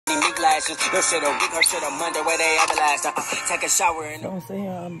lashes. Your shit a week, her shit a Monday, where they ever last. Take a shower and so I'm sitting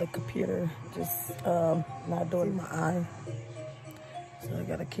here on the computer, just not doing my eye. So I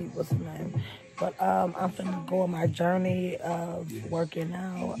gotta keep what's the name. But I'm finna go on my journey of working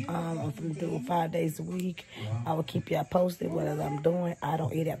out. I'm finna do 5 days a week. I will keep y'all posted what I'm doing. I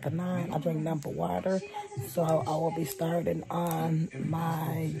don't eat after 9. I drink nothing but water. So I will be starting on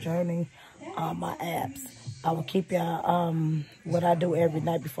my journey on my apps. I will keep y'all what I do every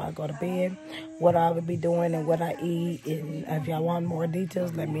night before I go to bed, what I will be doing and what I eat. And if y'all want more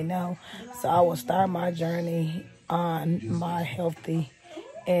details, let me know. So I will start my journey on my healthy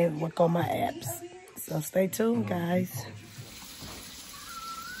and work on my apps. So stay tuned, guys.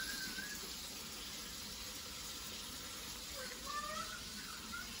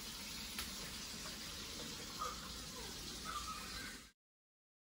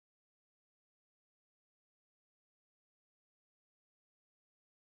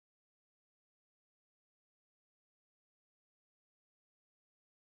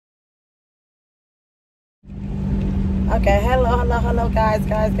 Okay, hello, guys.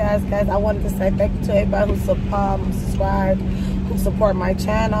 I wanted to say thank you to everybody who subscribed, who support my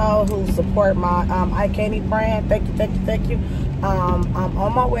channel, who support my ICandi brand. Thank you. I'm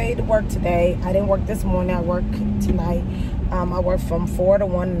on my way to work today. I didn't work this morning. I work tonight. I work from 4 to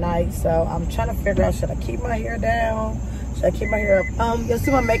 1 tonight. So I'm trying to figure out, should I keep my hair down? Should I keep my hair up? You'll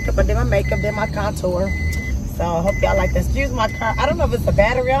see my makeup. I did my makeup, then my contour. So I hope y'all like this. Excuse my car. I don't know if it's a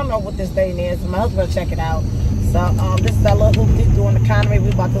battery. I don't know what this thing is. My husband will check it out. So this is that little hoop he's doing economy.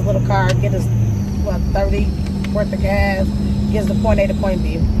 We bought this little car, get us what, 30 worth of gas, gets the point A to point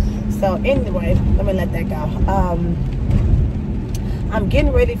B. So anyway, let me let that go. I'm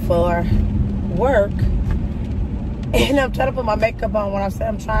getting ready for work, and I'm trying to put my makeup on. When I say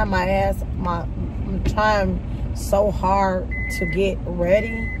I'm trying I'm trying so hard to get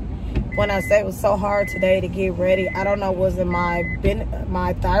ready. When I say it was so hard today to get ready, I don't know, was it my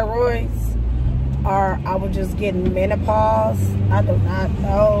thyroids? Or I was just getting menopause. I do not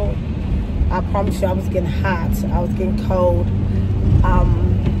know. I promise you I was getting hot. I was getting cold.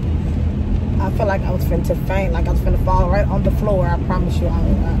 I feel like I was finna faint, like I was finna fall right on the floor. I promise you.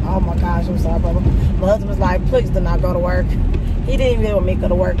 Oh my gosh, I'm sorry, brother. My husband was like, please do not go to work. He didn't even want me to go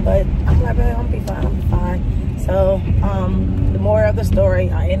to work, but I'm like, I'm gonna be fine. So the moral of the story,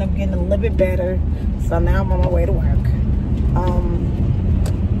 I end up getting a little bit better. So now I'm on my way to work.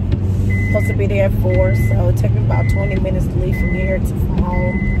 Supposed to be there at 4, so it took me about 20 minutes to leave from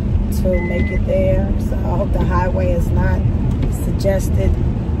home to make it there. So I hope the highway is not suggested,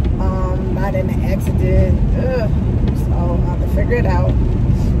 not in an accident. So I'll have to figure it out.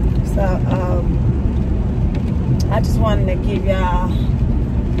 So I just wanted to give y'all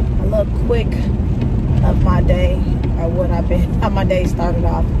a little quick of my day, or how my day started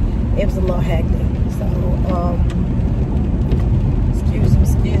off. It was a little hectic. So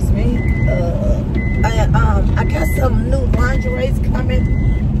excuse me. I got some new lingeries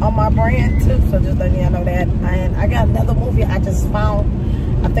coming on my brand too, so just letting y'all know that. And I got another movie I just found.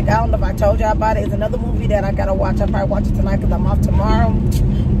 I don't know if I told y'all about it. It's another movie that I gotta watch. I'll probably watch it tonight because I'm off tomorrow.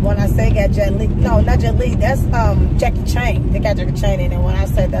 When I say got Jet Li, no, not Jet Li, that's Jackie Chan. They got Jackie Chan in it. When I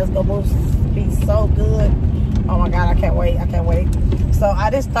say that's gonna be so good, oh my God, I can't wait. So I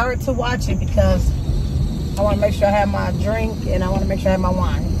just started to watch it because I want to make sure I have my drink and I want to make sure I have my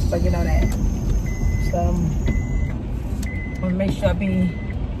wine, so you know that. So I want to make sure I be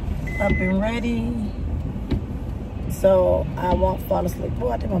up and ready so I won't fall asleep.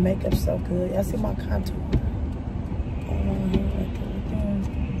 Boy, I think my makeup's so good. I see my contour.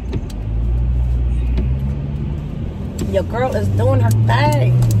 Your girl is doing her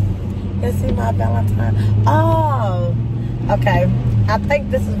thing. You see my Valentine. Oh, okay. I think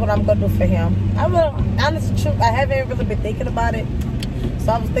this is what I'm gonna do for him. Honest truth, I haven't really been thinking about it.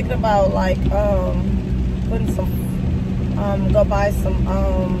 So I was thinking about like putting some, go buy some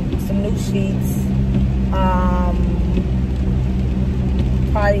new sheets.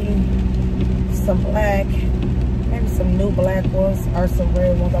 Probably some black, maybe some new black ones or some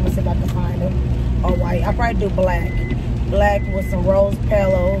red ones. I'm gonna see if I can find them. Or white. I probably do black with some rose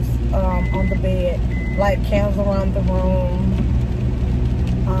pillows on the bed, light candles around the room.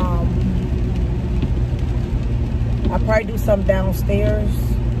 I probably do some downstairs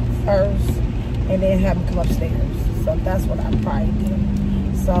first and then have them come upstairs. So that's what I probably do.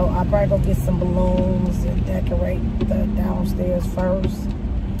 So I probably go get some balloons and decorate the downstairs first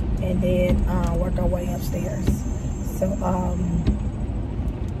and then work our way upstairs. So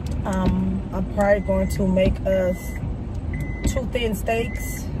I'm probably going to make us 2 thin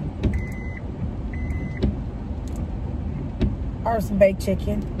steaks. or some baked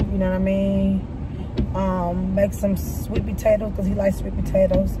chicken, you know what I mean? Make some sweet potatoes because he likes sweet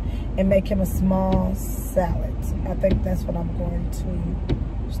potatoes, and make him a small salad. I think that's what I'm going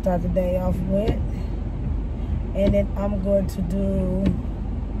to start the day off with. And then I'm going to do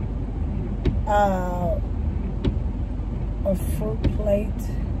a fruit plate,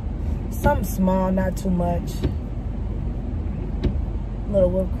 something small, not too much. A little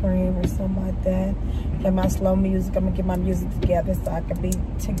whipped cream or something like that. Get my slow music. I'm gonna get my music together so I can be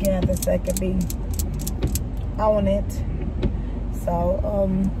together, so I can be on it. So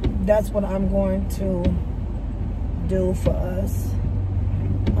that's what I'm going to do for us.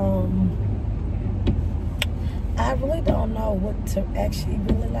 I really don't know what to actually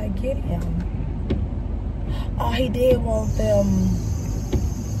really like get him. Oh, he did want them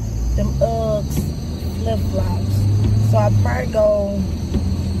Uggs flip-flops. So I'll probably go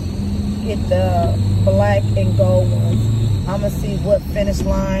get the black and gold ones. I'm gonna see what Finish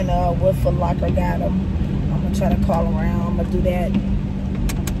Line or what Foot Locker got them. I'm gonna try to call around. I'm gonna do that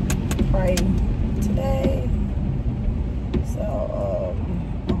probably today. So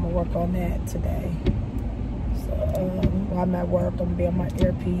I'm gonna work on that today. So while I'm at work, I'm gonna be on my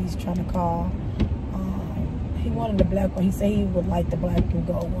earpiece trying to call. He wanted the black one. He said he would like the black and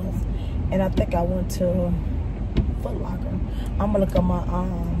gold ones, and I think I went to Foot Locker. I'm gonna look at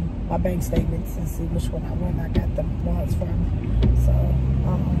my bank statements and see which one I went. I got the ones from. So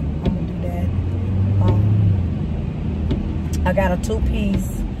I'm gonna do that. I got a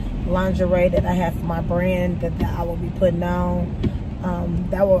 2-piece lingerie that I have for my brand that I will be putting on. I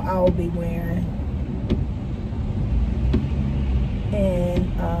will be wearing.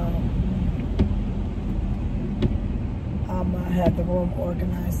 And I'm gonna have the room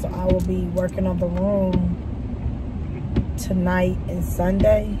organized. So I will be working on the room tonight and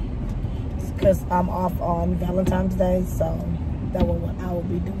Sunday because I'm off on Valentine's Day. So that was what I will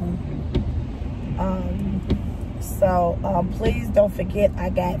be doing. Please don't forget, I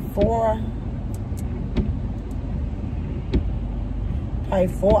got probably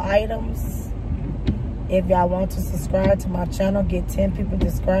 4 items. If y'all want to subscribe to my channel, get 10 people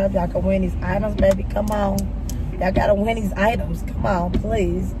to subscribe. Y'all can win these items, baby. Come on. Y'all gotta win these items. Come on,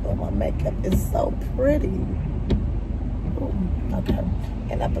 please. Oh, my makeup is so pretty. Ooh, okay.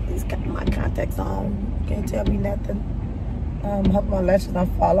 And I put my contacts on. Can't tell me nothing. Hope my lashes don't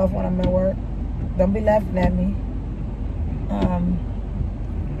fall off when I'm at work. Don't be laughing at me.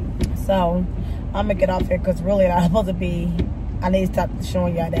 So I'm gonna get off here because really I'm supposed to be. I need to stop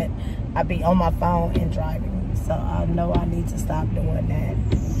showing y'all that I be on my phone and driving. So I know I need to stop doing that.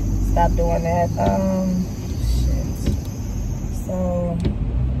 Stop doing that. Shit. So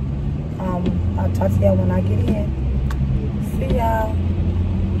I'll talk to y'all when I get in. See y'all.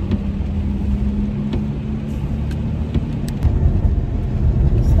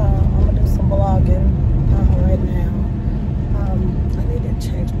 So I'm gonna do some vlogging right now. I need to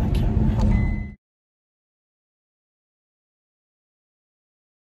change my camera. Hold on.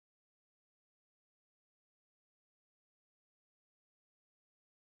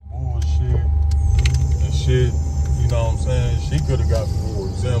 Bullshit and shit, you know what I'm saying? She could have got bored,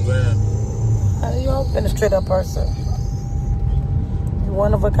 you see what I'm saying? You all been a straight up person. You're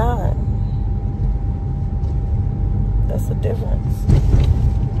one of a kind. That's the difference.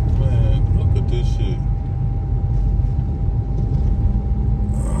 Man, look at this shit.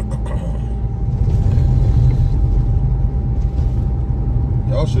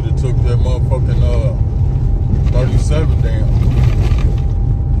 Y'all should have took that motherfucking 37 down.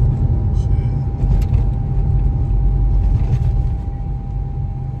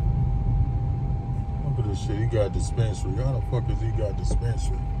 Shit, he got dispensary. How the fuck is he got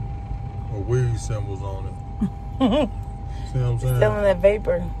dispensary? Or weed symbols on it. See what I'm saying? Selling that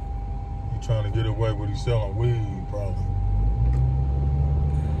vapor. He trying to get away with he's selling weed, probably.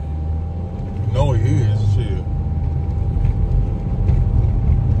 You know he is, shit.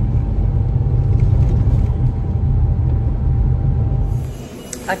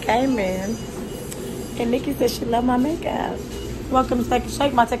 I came in and Nikki said she loved my makeup. Welcome to Take a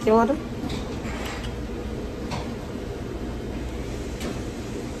Shake. My take your order.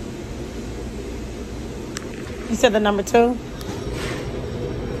 You said the number 2?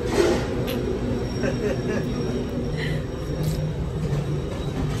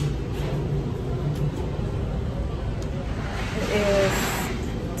 It is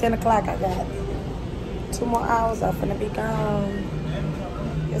 10 o'clock. I got 2 more hours. I'm finna be gone.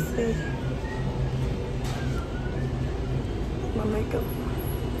 Let's see. My makeup.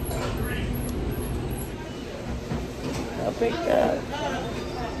 I picked up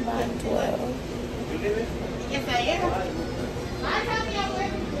 9:12. Yes, I am.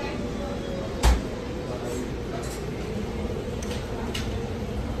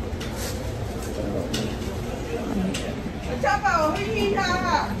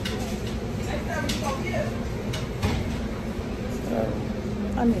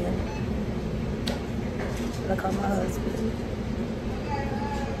 I'm in. Look on my husband.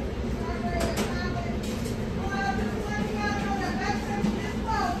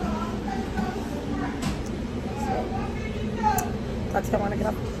 That's how I want to get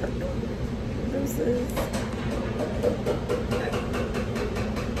up. Deuces.